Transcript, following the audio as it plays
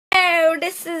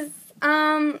this is,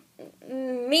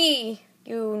 me.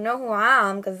 You know who I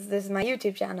am, because this is my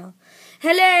YouTube channel.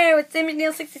 Hello, it's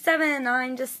McNeil67.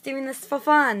 I'm just doing this for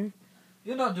fun.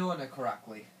 You're not doing it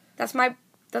correctly. That's my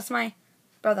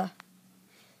brother.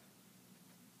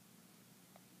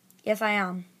 Yes, I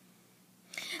am.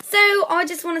 So, I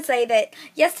just want to say that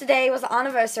yesterday was the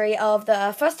anniversary of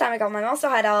the first time I got my Monster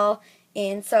High doll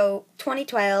in,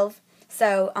 2012.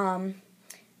 So, I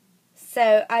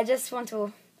just want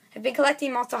to, I've been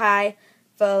collecting Monster High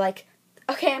for,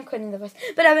 okay, I'm quitting the voice,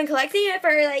 but I've been collecting it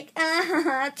for,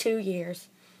 2 years.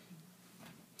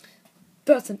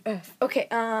 That's an F. Okay,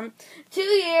 2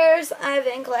 years I've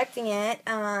been collecting it.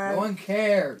 No one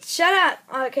cares. Shut up.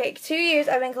 Okay, 2 years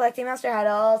I've been collecting Monster High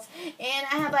dolls, and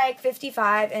I have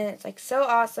 55, and it's so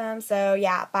awesome. So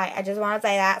yeah, bye. I just want to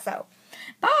say that. So,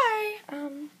 bye.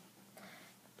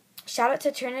 Shout out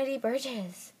to Trinity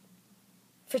Burgess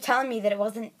for telling me that it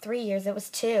wasn't 3 years, it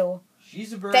was 2.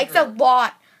 She's a burger. Thanks a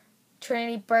lot,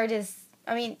 Trinity Burgess.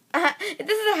 I mean, this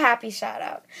is a happy shout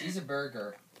out. She's a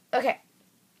burger. Okay.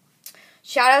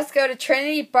 Shoutouts go to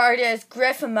Trinity Burgess,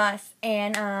 Griffimus,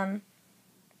 and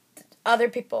other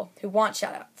people who want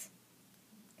shoutouts.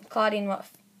 Claudine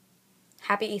Wolf.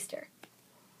 Happy Easter.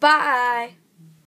 Bye.